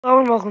Hello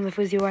and welcome to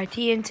Fuzzy YT,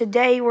 and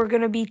today we're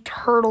going to be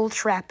turtle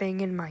trapping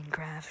in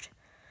Minecraft.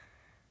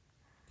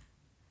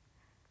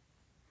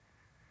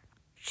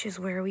 Which is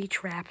where we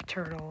trap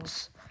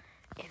turtles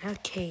in a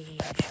cage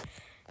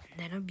and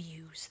then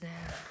abuse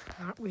them.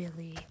 Not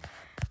really,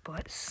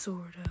 but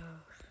sort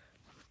of.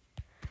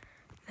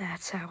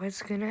 That's how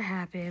it's going to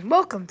happen.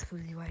 Welcome to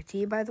Fuzzy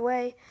YT, by the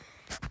way.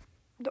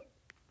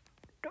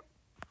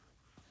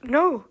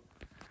 No!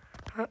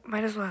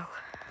 Might as well.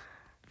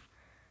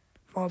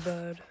 My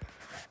bad.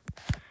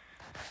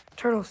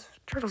 Turtles,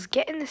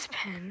 get in this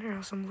pen or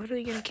else I'm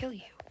literally gonna kill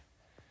you.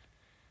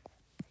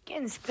 Get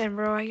in this pen,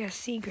 bro. I got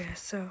seagrass,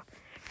 so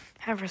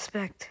have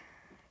respect.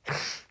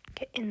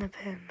 Get in the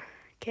pen.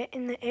 Get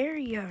in the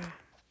area.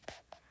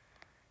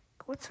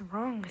 What's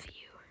wrong with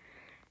you?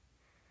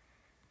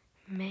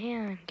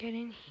 Man, get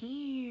in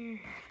here.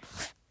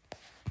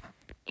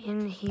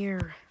 In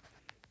here.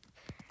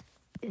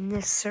 In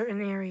this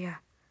certain area.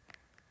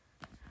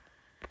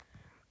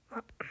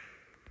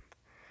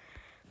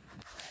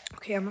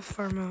 Okay, I'm gonna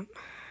farm up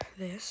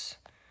this.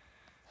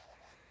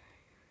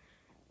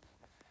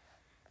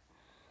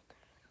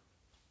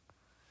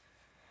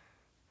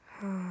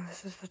 Oh,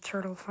 this is the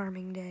turtle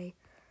farming day.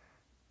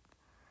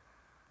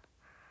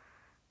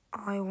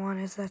 All I want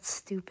is that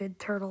stupid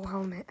turtle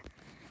helmet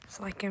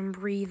so I can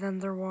breathe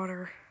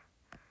underwater.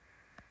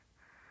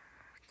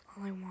 That's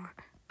all I want.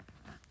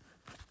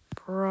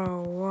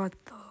 Bro, what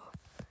the?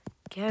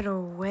 Get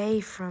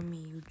away from me,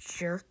 you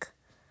jerk.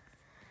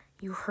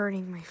 You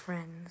hurting my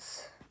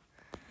friends.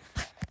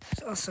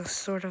 It's also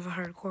sort of a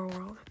hardcore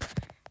world.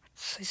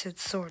 I said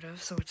sort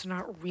of, so it's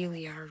not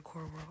really a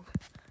hardcore world.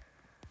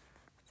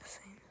 The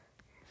same.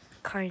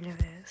 Kind of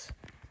is.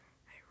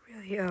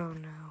 Oh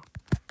no.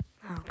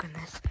 Oh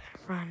goodness.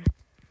 Run.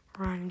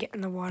 Run. Get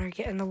in the water.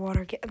 Get in the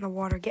water. Get in the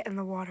water. Get in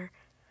the water.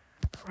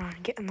 Run.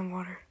 Get in the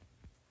water.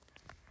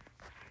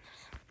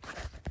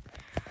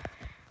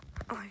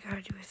 All I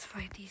gotta do is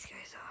fight these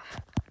guys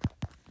off.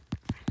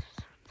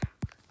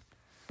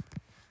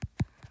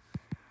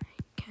 I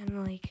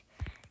can like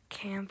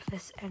camp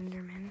this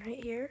Enderman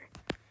right here.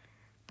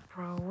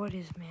 Bro, what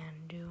is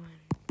man doing?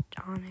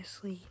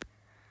 Honestly.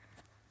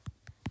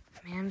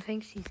 Man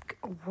thinks he's...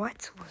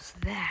 What was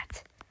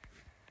that?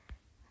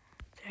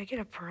 Did I get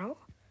a pearl?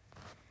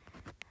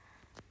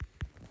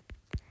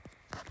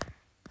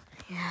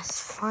 Yes,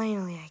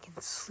 finally I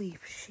can sleep.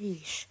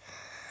 Sheesh.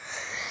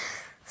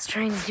 I was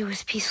trying to do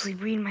is peacefully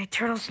breed my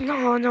turtles.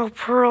 No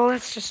pearl.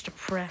 That's just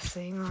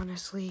depressing,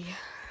 honestly.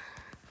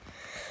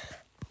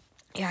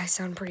 Yeah, I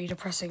sound pretty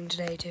depressing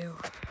today, too.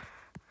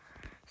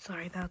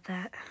 Sorry about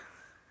that.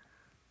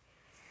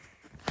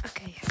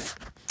 Okay.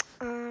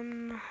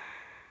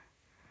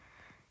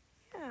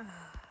 Yeah,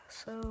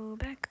 so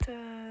back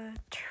to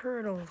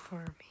turtle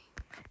farming.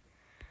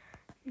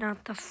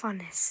 Not the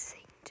funnest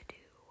thing to do.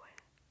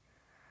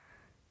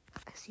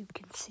 As you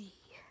can see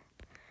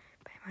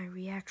by my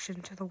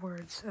reaction to the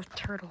words of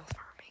turtle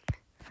farming.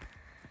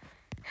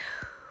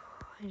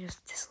 I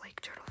just dislike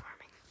turtle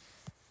farming.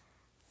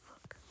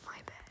 Look, my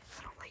bad.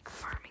 I don't like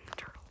farming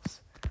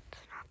turtles.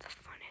 It's not the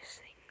funnest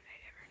thing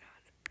I've ever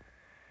done.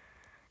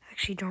 I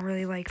actually don't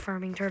really like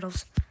farming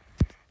turtles,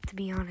 to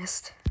be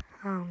honest.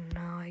 Oh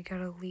no, I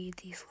gotta lead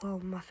these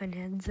little muffin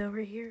heads over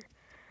here.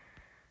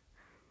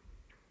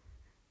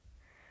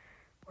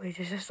 Wait,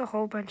 there's just a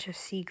whole bunch of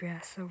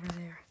seagrass over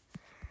there.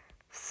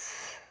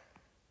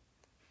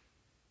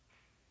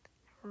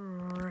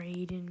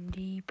 Right in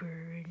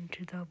deeper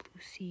into the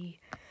blue sea.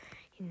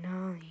 You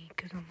know,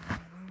 because I'm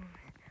alone.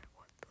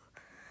 What the?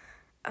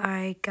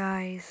 Alright,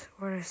 guys,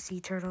 where are sea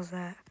turtles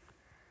at?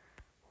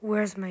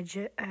 Where's my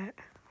jet at?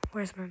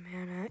 Where's my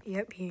man at?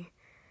 Yep,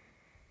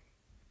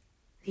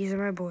 These are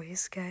my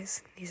boys,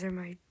 guys. These are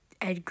my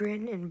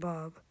Edgren and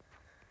Bob.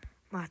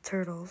 My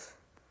turtles.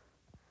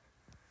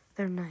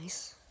 They're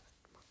nice.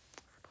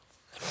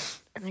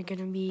 And they're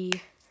gonna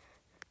be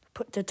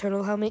put to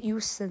turtle helmet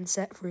use and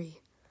set free.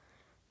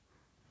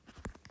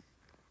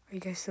 Are you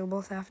guys still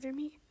both after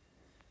me?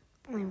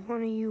 Only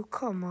one of you,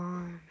 come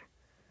on.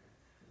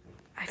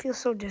 I feel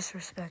so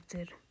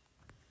disrespected.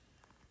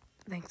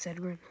 Thanks,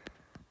 Edgren.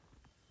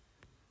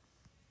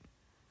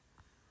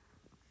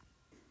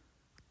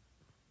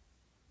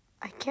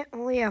 I can't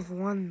only have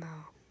one,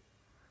 though.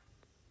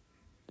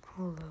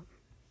 Hold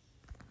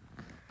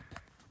up.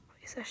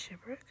 Is that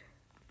shipwreck?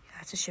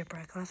 Yeah, it's a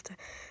shipwreck. I'll have to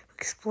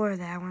explore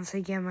that once I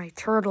get my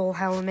turtle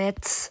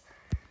helmets.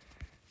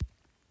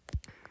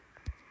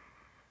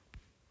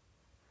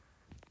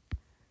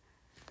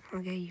 I'll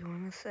get you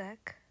in a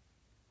sec.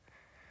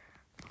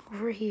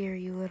 Over here,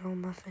 you little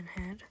muffin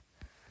head.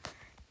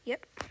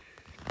 Yep.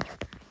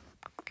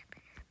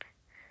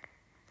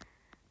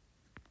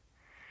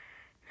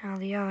 Now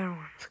the other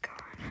one's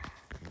gone.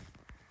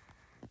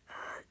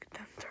 Ugh,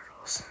 dumb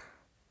turtles.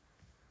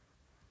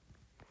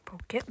 Bro,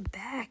 get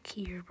back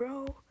here,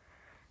 bro.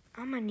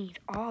 I'm gonna need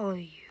all of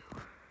you.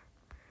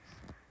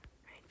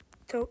 I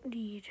don't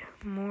need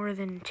more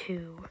than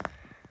 2,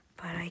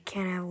 but I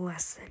can't have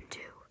less than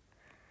 2.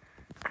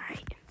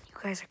 Alright, you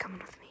guys are coming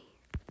with me.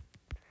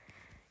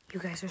 You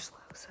guys are slow,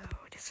 so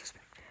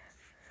disrespect.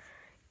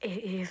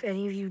 If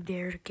any of you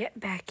dare to get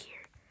back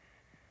here.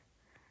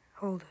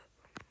 Hold up.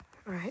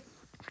 Alright,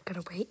 I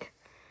gotta wait.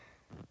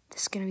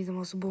 This is gonna be the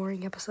most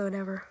boring episode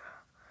ever.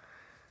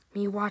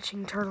 Me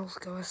watching turtles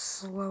go as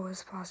slow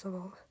as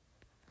possible.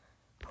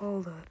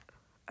 Hold up.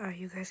 Alright,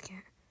 you guys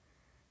can't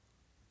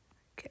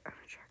get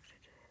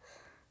unattracted to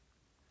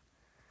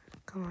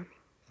this. Come on.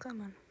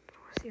 Come on.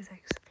 Let's see if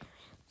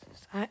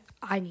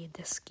I need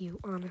this skew,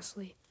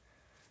 honestly.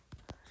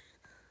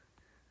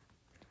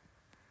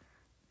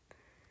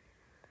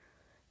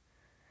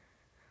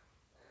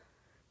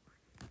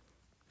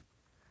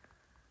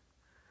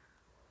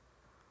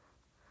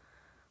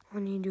 All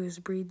I need to do is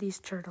breed these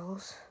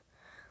turtles.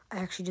 I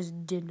actually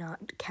just did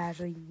not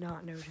casually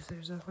not notice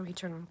there's a. Let me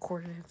turn on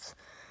coordinates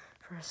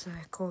for a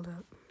sec. Hold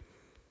up.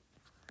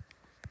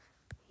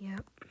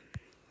 Yep.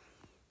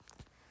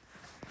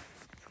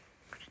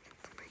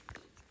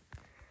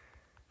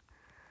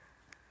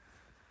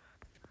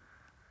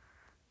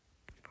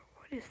 But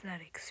what is that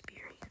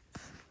experience?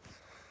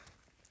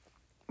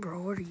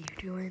 Bro, what are you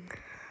doing?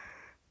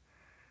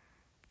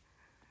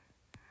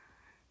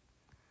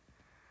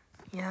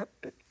 Yep.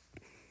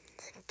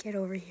 Get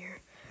over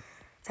here.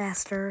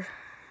 Faster.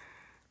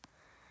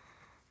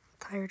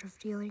 Tired of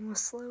dealing with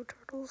slow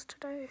turtles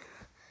today.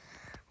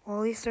 Well,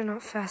 at least they're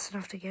not fast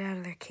enough to get out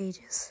of their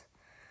cages.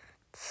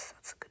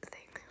 That's a good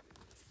thing.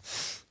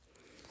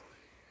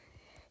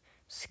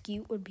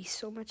 Scoot would be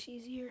so much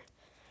easier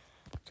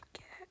to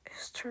get.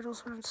 His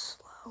turtles run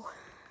slow.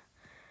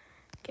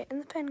 Get in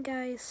the pen,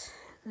 guys.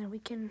 And then we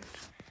can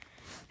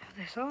have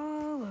this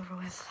all over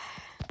with.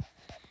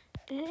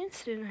 In an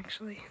instant,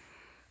 actually.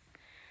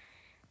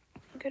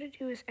 All you gotta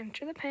do is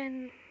enter the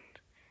pen.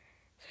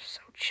 They're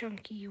so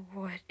chunky.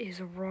 What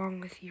is wrong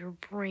with your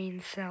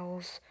brain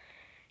cells?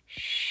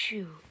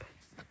 Shoot.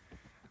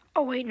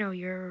 Oh, wait, no,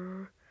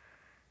 you're...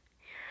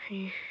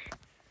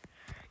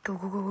 Go,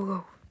 go, go, go,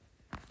 go.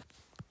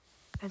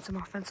 Fence them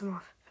off, fence them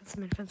off. Fence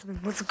them in, fence them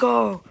in. Let's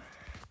go!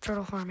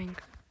 Turtle farming.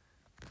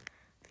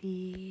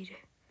 Feed.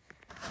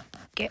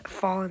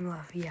 Fall in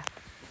love, yeah.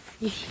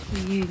 You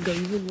can go,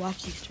 you can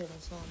watch these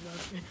turtles fall in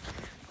love.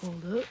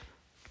 Hold up.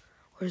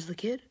 Where's the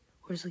kid?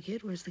 Where's the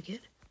kid? Where's the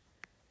kid?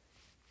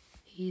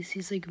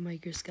 He's like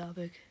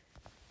microscopic.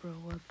 Bro,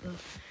 what the?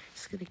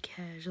 Just gonna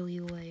casually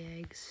lay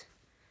eggs.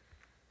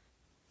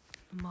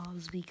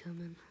 Mobs be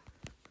coming.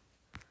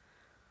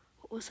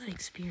 What was that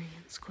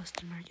experience?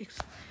 Question mark.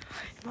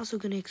 I'm also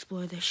gonna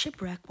explore the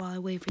shipwreck while I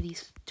wait for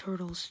these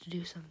turtles to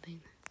do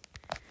something.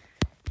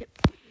 Yep.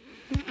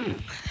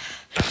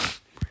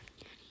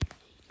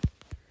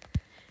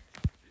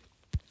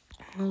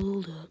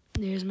 Hold up.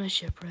 There's my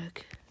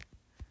shipwreck.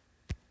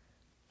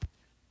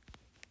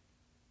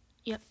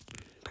 Yep.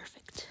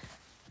 Perfect.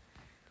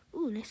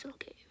 Ooh, nice little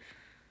cave.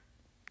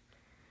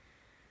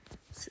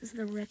 This is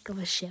the wreck of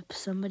a ship.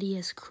 Somebody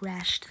has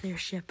crashed their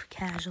ship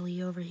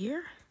casually over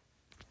here.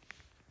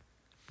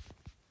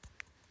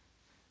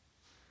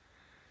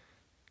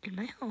 In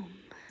my home.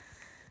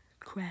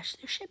 Crashed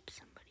their ship,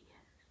 somebody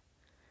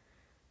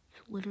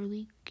has. It's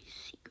literally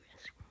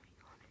seagrass growing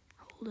on it.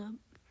 Hold up.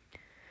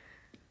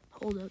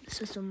 Hold up, this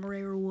is some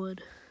rare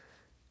wood.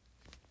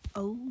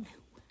 Oh no.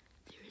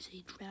 There is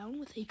a drown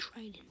with a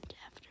trident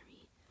after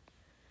me.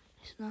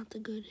 It's not the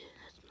good,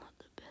 that's not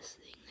the best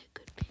thing that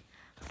could be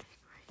happening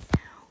right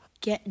now.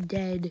 Get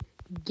dead.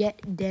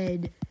 Get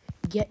dead.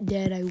 Get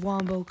dead. I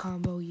wombo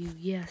combo you.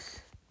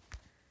 Yes.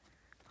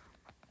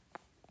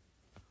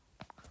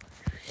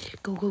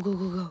 Go, go, go,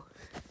 go, go.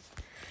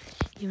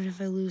 Even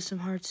if I lose some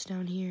hearts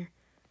down here,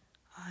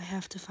 I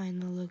have to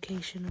find the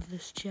location of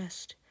this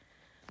chest.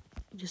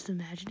 Just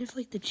imagine if,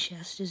 like, the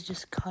chest is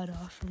just cut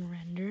off from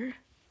render.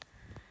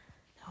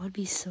 That would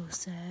be so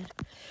sad.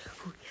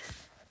 Ooh,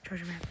 yes.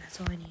 Treasure map,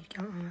 that's all I need.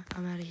 I'm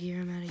out of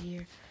here, I'm out of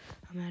here.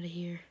 I'm out of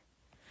here.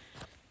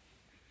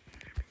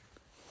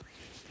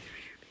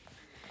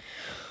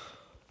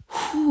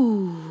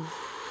 Whew.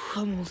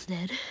 Almost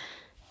dead.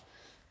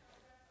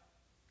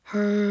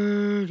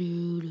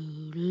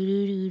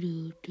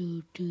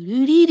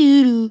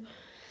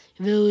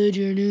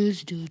 Villager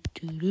News.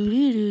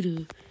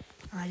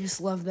 I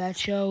just love that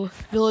show.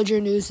 Villager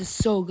News is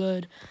so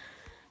good.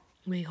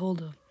 Wait,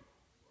 hold up.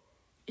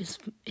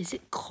 Is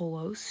it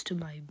close to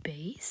my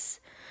base?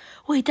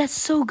 Wait, that's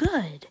so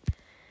good.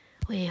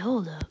 Wait,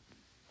 hold up.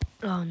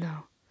 Oh,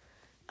 no.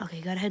 Okay,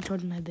 gotta head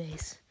towards my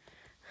base.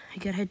 I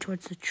gotta head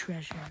towards the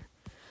treasure.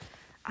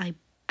 I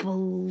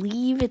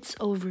believe it's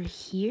over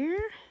here.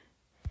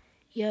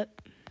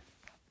 Yep.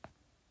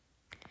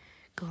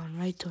 Going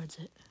right towards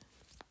it.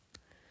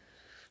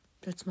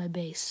 That's my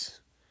base.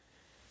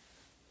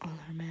 On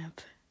our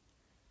map.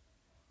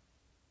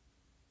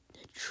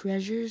 The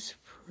treasure's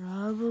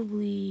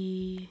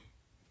probably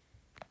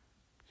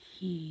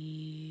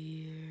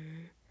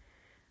here.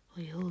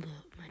 Wait, hold up.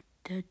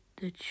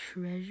 The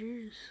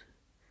treasure's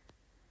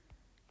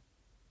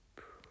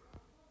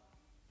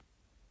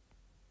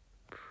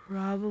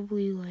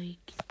probably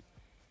like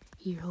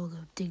here. Hold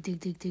up. Dig, dig,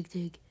 dig, dig,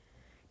 dig.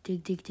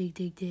 Dig, dig, dig,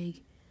 dig,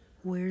 dig.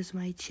 Where's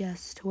my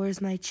chest?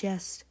 Where's my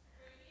chest?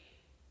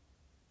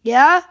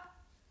 Yeah?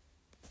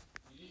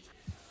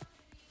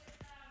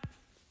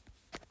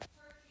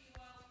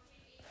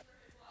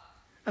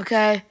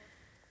 Okay?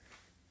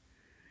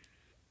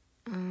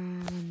 Yeah,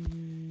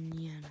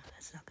 no,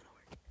 that's not gonna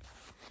work.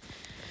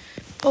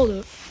 Hold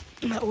up.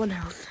 I'm at 1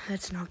 health.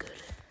 That's not good.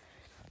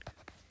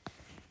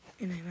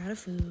 And I'm out of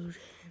food,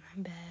 and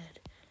I'm bad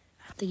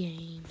at the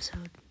game, so...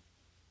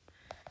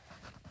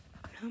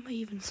 How am I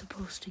even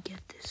supposed to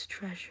get this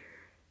treasure?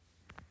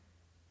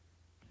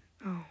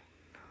 Oh,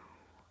 no.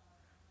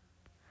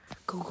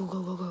 Go, go,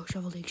 go, go, go.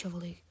 Shovel dig, shovel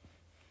dig.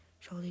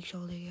 Shovel dig,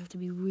 shovel dig. I have to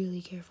be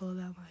really careful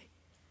about my...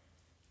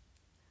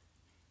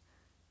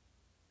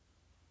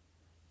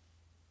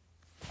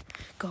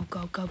 Go,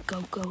 go, go,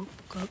 go, go,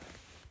 go.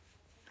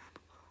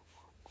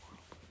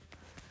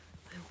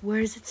 Wait,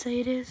 where does it say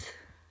it is?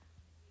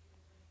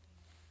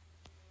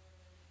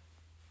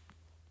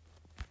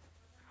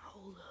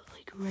 Hold up,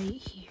 like right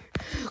here.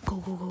 Go,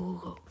 go, go, go,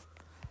 go.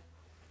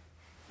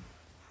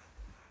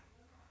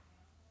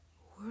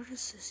 Where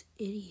does this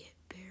idiot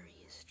bury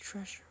his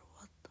treasure?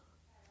 What the...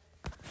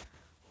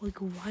 Like,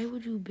 why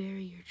would you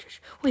bury your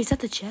treasure? Wait, is that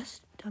the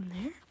chest down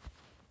there?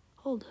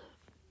 Hold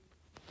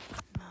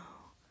up. No.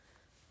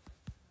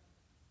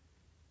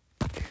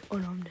 Oh,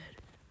 no, I'm dead.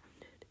 I'm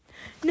dead.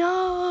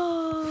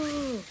 No!